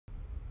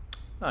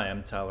Hi,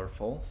 I'm Tyler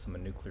Foltz. I'm a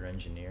nuclear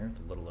engineer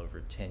with a little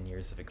over 10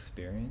 years of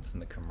experience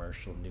in the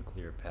commercial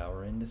nuclear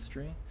power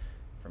industry,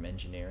 from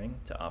engineering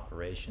to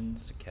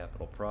operations to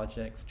capital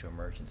projects to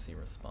emergency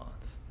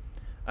response.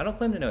 I don't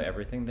claim to know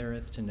everything there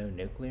is to know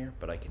nuclear,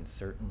 but I can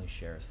certainly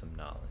share some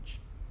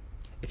knowledge.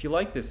 If you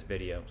like this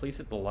video, please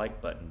hit the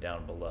like button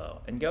down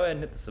below, and go ahead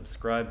and hit the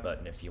subscribe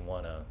button if you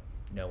want to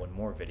know when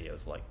more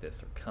videos like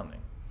this are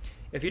coming.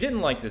 If you didn't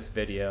like this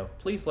video,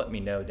 please let me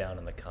know down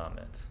in the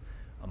comments.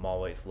 I'm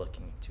always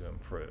looking to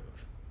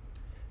improve.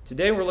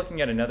 Today we're looking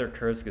at another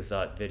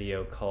Kurzgesagt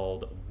video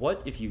called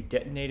What If You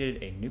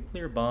Detonated a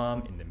Nuclear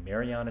Bomb in the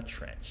Mariana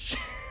Trench?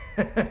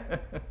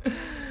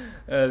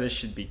 This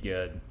should be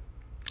good.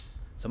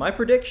 So my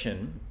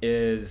prediction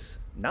is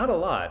not a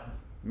lot.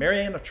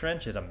 Mariana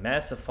Trench is a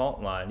massive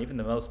fault line. Even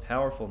the most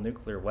powerful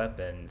nuclear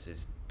weapons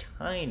is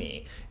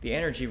tiny. The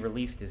energy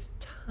released is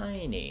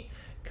tiny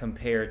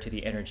compared to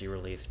the energy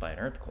released by an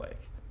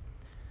earthquake.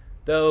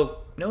 Though,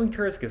 knowing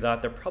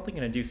Kurzgesagt, they're probably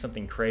going to do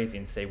something crazy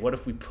and say, what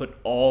if we put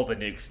all the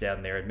nukes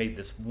down there and made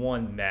this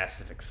one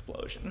massive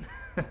explosion?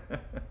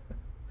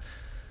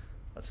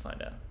 Let's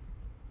find out.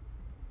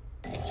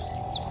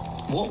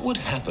 What would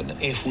happen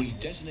if we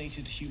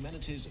detonated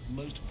humanity's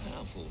most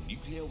powerful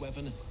nuclear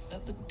weapon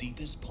at the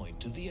deepest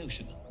point of the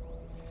ocean?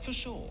 For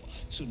sure,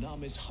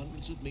 tsunamis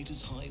hundreds of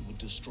meters high would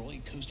destroy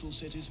coastal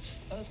cities,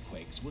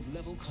 earthquakes would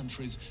level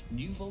countries,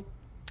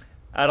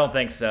 I don't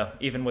think so.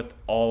 Even with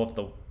all of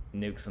the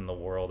nukes in the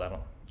world,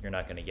 you're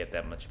not going to get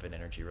that much of an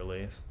energy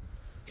release.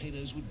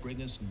 Volcanoes would bring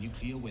us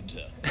nuclear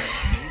winter.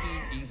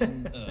 Maybe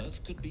even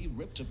Earth could be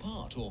ripped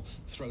apart or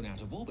thrown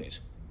out of orbit.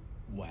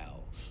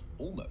 Well,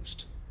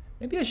 almost.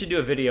 Maybe I should do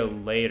a video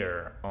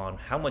later on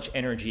how much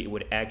energy it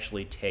would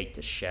actually take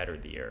to shatter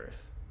the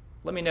Earth.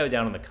 Let me know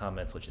down in the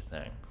comments what you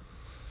think.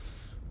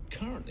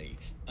 Currently,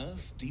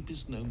 Earth's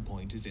deepest known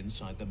point is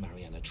inside the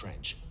Mariana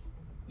Trench.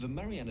 The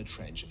Mariana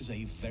Trench is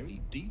a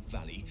very deep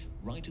valley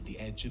right at the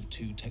edge of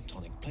two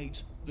tectonic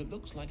plates that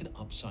looks like an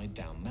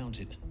upside-down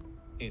mountain.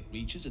 It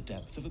reaches a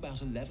depth of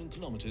about 11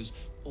 kilometers,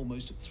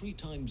 almost 3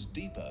 times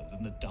deeper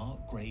than the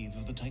dark grave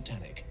of the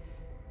Titanic.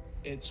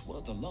 It's one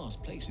of the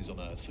last places on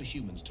Earth for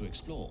humans to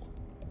explore.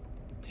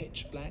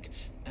 Pitch black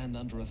and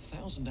under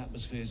 1,000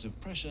 atmospheres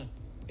of pressure,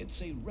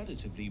 it's a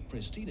relatively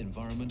pristine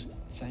environment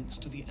thanks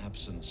to the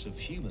absence of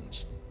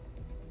humans.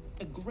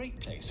 A great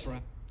place for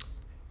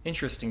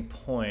Interesting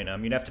point.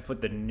 You'd have to put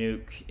the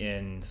nuke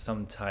in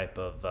some type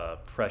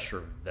of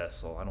pressure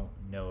vessel. I don't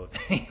know of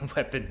any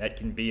weapon that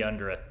can be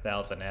under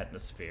 1,000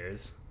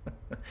 atmospheres.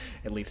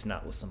 At least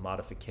not with some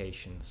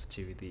modifications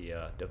to the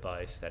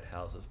device that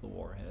houses the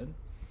warhead.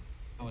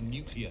 Our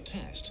nuclear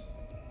test.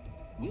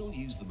 We'll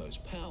use the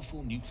most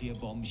powerful nuclear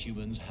bomb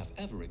humans have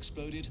ever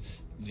exploded,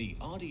 the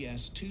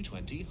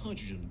RDS-220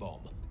 hydrogen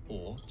bomb,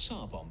 or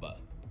Tsar Bomber.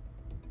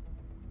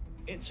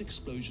 Its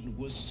explosion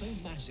was so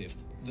massive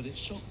that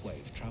its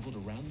shockwave traveled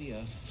around the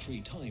Earth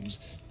 3 times,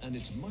 and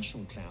its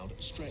mushroom cloud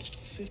stretched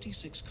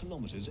 56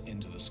 kilometers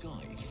into the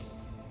sky.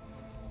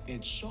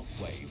 Its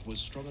shockwave was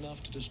strong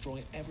enough to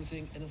destroy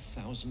everything in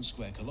 1,000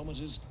 square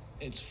kilometers,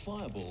 its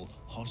fireball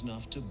hot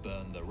enough to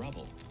burn the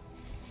rubble.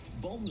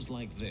 Bombs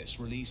like this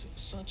release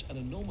such an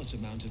enormous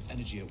amount of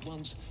energy at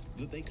once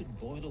that they could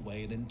boil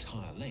away an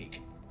entire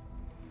lake.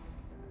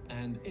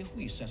 And if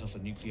we set off a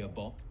nuclear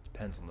bomb,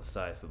 depends on the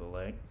size of the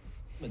lake,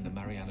 in the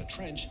Mariana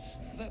Trench,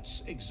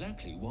 that's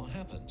exactly what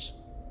happens.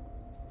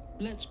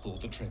 Let's pull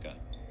the trigger.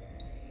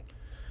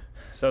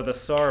 So the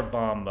Tsar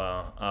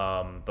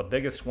Bomba, the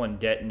biggest one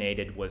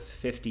detonated was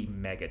 50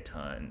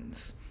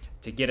 megatons.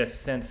 To get a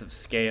sense of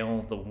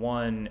scale, the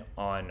one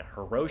on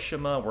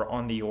Hiroshima were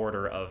on the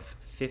order of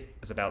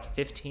about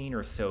 15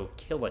 or so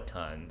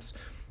kilotons.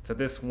 So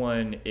this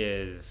one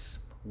is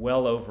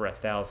well over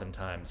 1,000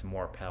 times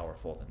more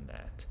powerful than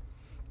that.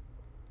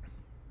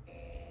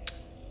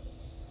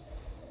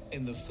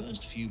 In the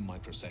first few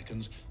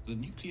microseconds, the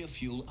nuclear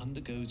fuel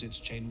undergoes its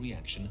chain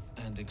reaction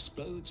and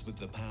explodes with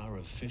the power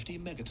of 50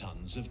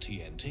 megatons of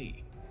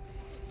TNT.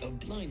 A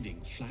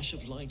blinding flash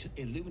of light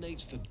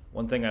illuminates the...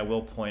 One thing I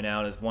will point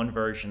out is one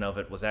version of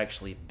it was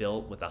actually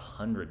built with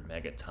 100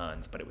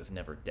 megatons, but it was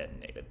never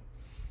detonated.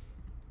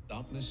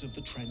 Darkness of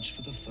the trench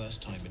for the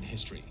first time in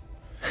history.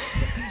 The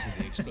heat of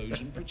the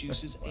explosion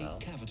produces a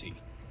cavity,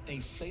 a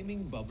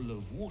flaming bubble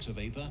of water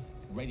vapor,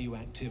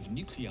 radioactive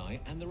nuclei,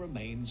 and the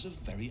remains of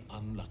very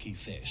unlucky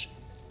fish.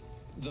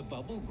 The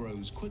bubble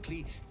grows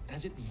quickly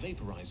as it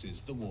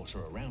vaporizes the water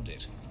around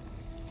it.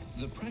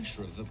 The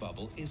pressure of the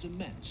bubble is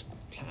immense,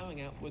 plowing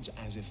outwards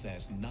as if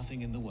there's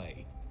nothing in the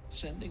way,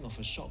 sending off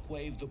a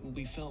shockwave that will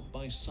be felt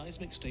by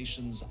seismic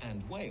stations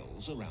and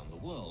whales around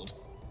the world.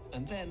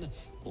 And then,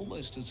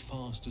 almost as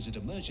fast as it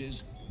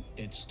emerges,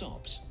 it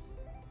stops.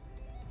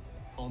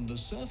 On the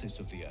surface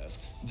of the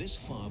Earth, this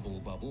fireball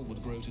bubble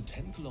would grow to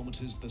 10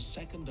 kilometers the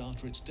second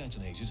after it's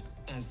detonated,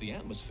 as the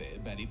atmosphere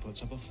barely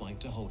puts up a fight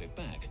to hold it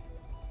back.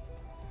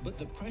 But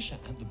the pressure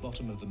at the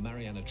bottom of the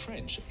Mariana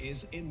Trench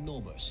is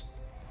enormous.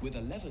 With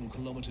 11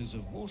 kilometers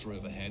of water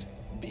overhead,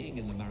 being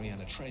in the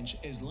Mariana Trench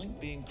is like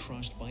being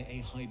crushed by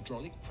a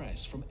hydraulic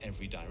press from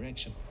every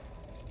direction.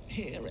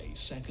 Here, a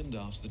second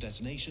after the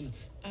detonation,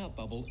 our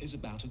bubble is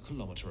about 1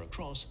 kilometer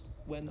across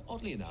when,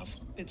 oddly enough,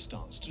 it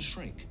starts to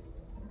shrink.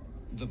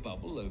 The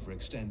bubble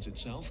overextends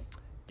itself.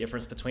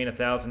 Difference between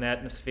 1,000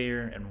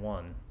 atmosphere and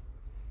 1.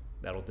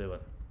 That'll do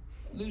it.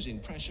 Losing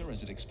pressure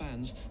as it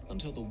expands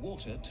until the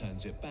water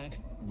turns it back,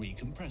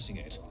 recompressing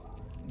it.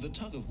 The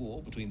tug of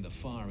war between the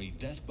fiery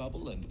death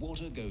bubble and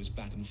water goes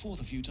back and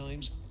forth a few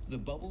times, the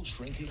bubble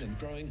shrinking and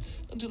growing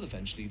until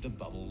eventually the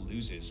bubble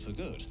loses for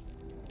good.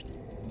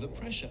 The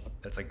pressure...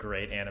 That's a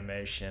great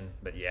animation,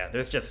 but yeah,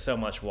 there's just so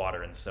much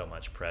water and so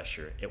much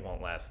pressure, it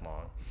won't last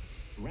long.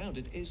 Around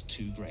it is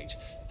too great,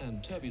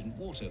 and turbulent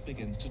water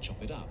begins to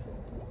chop it up.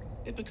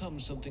 It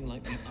becomes something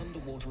like the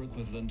underwater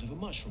equivalent of a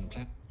mushroom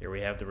cloud. Here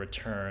we have the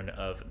return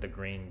of the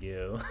green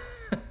goo.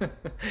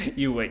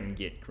 You wouldn't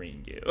get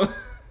green goo.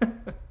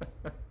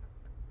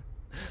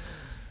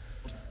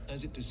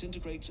 As it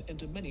disintegrates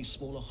into many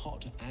smaller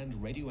hot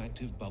and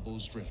radioactive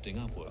bubbles drifting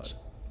upwards.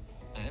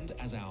 And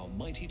as our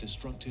mighty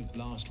destructive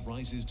blast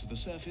rises to the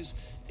surface,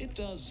 it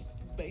does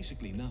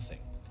basically nothing.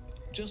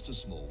 Just a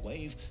small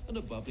wave and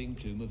a bubbling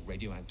plume of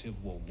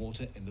radioactive warm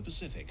water in the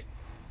Pacific.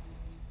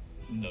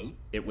 No.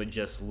 It would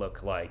just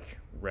look like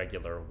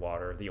regular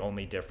water. The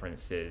only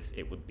difference is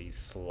it would be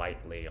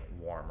slightly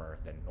warmer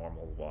than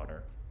normal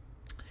water.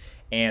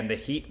 And the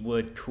heat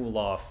would cool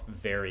off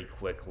very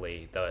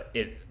quickly.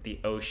 The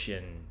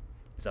ocean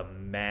is a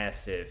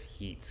massive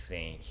heat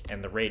sink,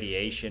 and the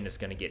radiation is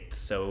going to get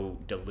so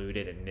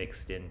diluted and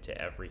mixed into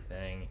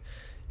everything,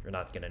 you're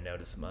not going to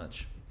notice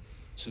much.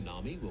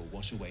 Tsunami will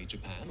wash away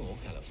Japan or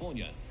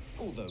California,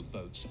 although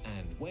boats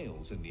and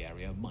whales in the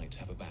area might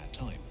have a bad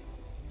time.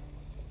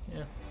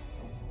 Yeah.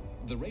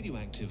 The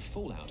radioactive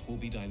fallout will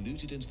be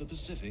diluted into the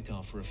Pacific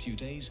after a few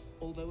days,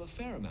 although a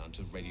fair amount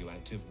of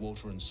radioactive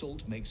water and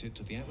salt makes it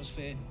to the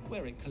atmosphere,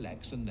 where it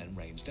collects and then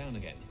rains down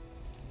again.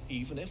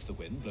 Even if the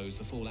wind blows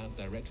the fallout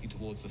directly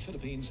towards the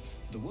Philippines,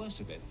 the worst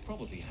of it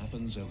probably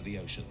happens over the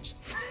oceans.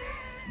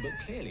 But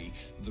clearly,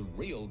 the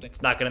real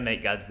not gonna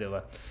make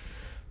Godzilla.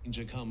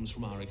 Danger comes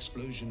from our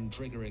explosion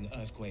triggering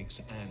earthquakes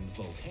and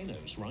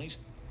volcanoes, right?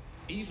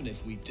 Even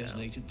if we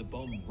detonated the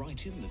bomb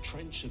right in the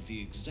trench at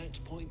the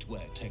exact point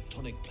where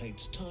tectonic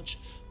plates touch,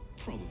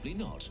 probably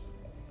not.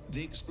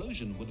 The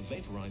explosion would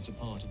vaporize a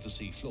part of the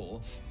sea floor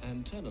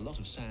and turn a lot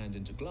of sand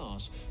into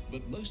glass,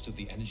 but most of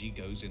the energy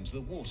goes into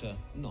the water,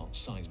 not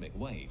seismic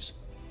waves.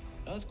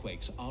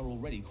 Earthquakes are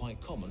already quite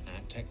common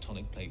at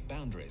tectonic plate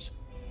boundaries,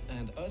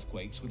 and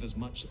earthquakes with as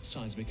much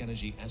seismic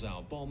energy as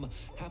our bomb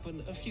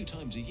happen a few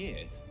times a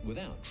year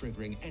without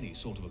triggering any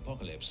sort of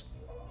apocalypse.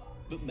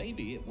 But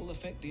maybe it will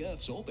affect the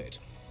Earth's orbit.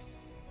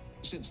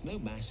 Since no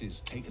mass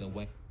is taken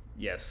away...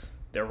 Yes,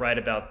 they're right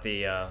about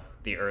the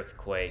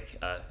earthquake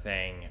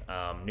thing.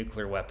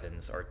 Nuclear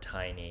weapons are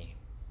tiny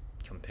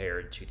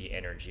compared to the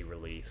energy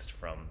released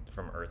from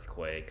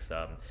earthquakes.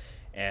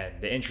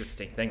 And the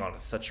interesting thing on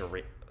such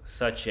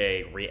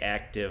a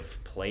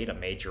reactive plate, a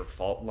major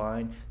fault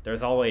line,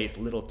 there's always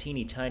little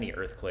teeny tiny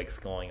earthquakes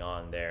going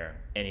on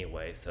there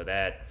anyway. So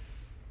that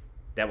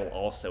will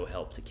also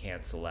help to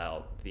cancel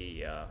out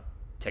the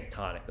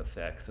tectonic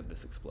effects of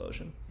this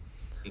explosion.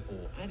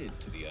 Or added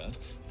to the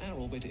Earth, our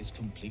orbit is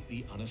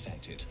completely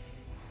unaffected.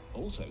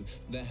 Also,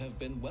 there have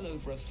been well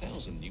over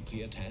 1,000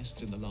 nuclear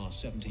tests in the last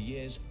 70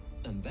 years,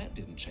 and that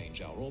didn't change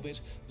our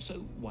orbit, so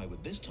why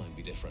would this time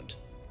be different?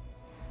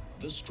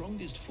 The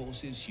strongest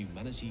forces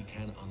humanity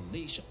can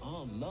unleash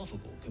are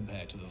laughable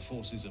compared to the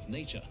forces of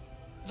nature.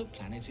 The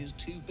planet is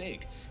too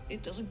big.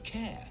 It doesn't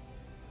care.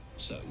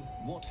 So,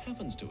 what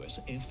happens to us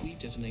if we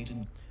detonate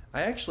an...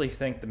 I actually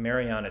think the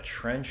Mariana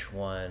Trench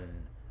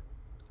one,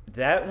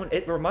 that one,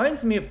 it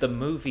reminds me of the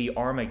movie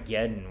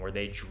Armageddon, where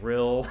they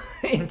drill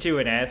into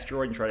an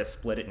asteroid and try to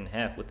split it in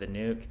half with a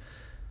nuke.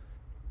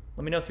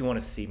 Let me know if you want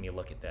to see me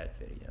look at that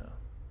video.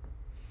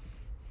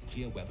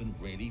 Nuclear weapon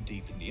really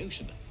deep in the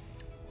ocean?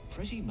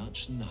 Pretty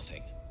much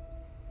nothing.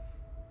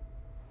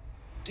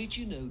 Did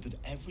you know that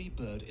every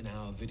bird in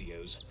our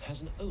videos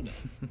has an owner?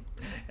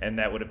 And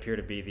that would appear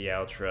to be the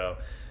outro.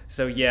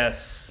 So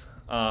yes,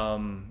 I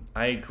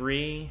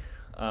agree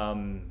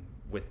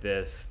with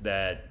this,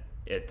 that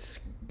it's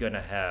going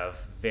to have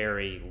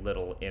very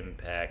little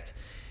impact.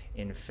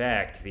 In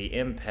fact, the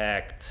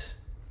impact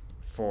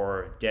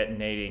for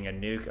detonating a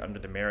nuke under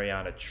the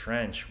Mariana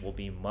Trench will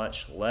be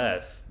much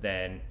less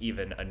than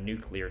even a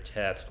nuclear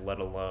test, let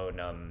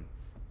alone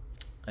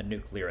a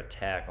nuclear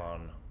attack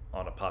on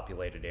a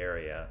populated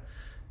area,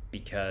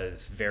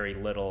 because very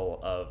little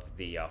of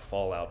the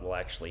fallout will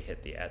actually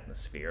hit the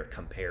atmosphere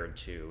compared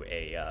to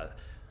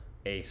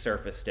a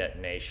surface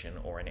detonation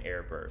or an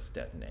airburst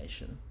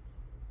detonation.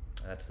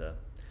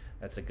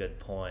 That's a good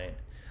point.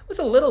 I was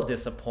a little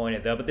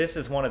disappointed though, but this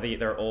is one of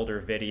their older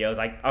videos.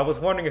 I was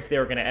wondering if they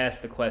were going to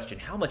ask the question,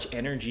 how much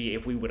energy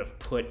if we would have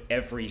put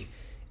every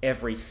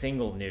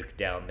single nuke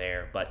down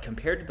there, but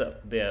compared to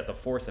the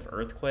force of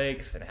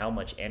earthquakes and how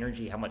much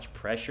energy, how much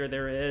pressure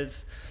there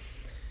is,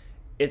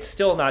 it's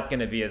still not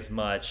going to be as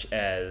much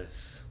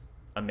as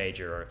a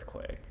major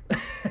earthquake.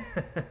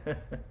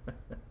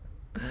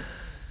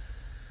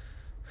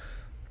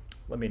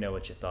 Let me know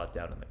what you thought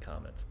down in the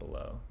comments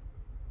below.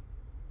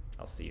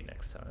 I'll see you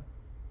next time.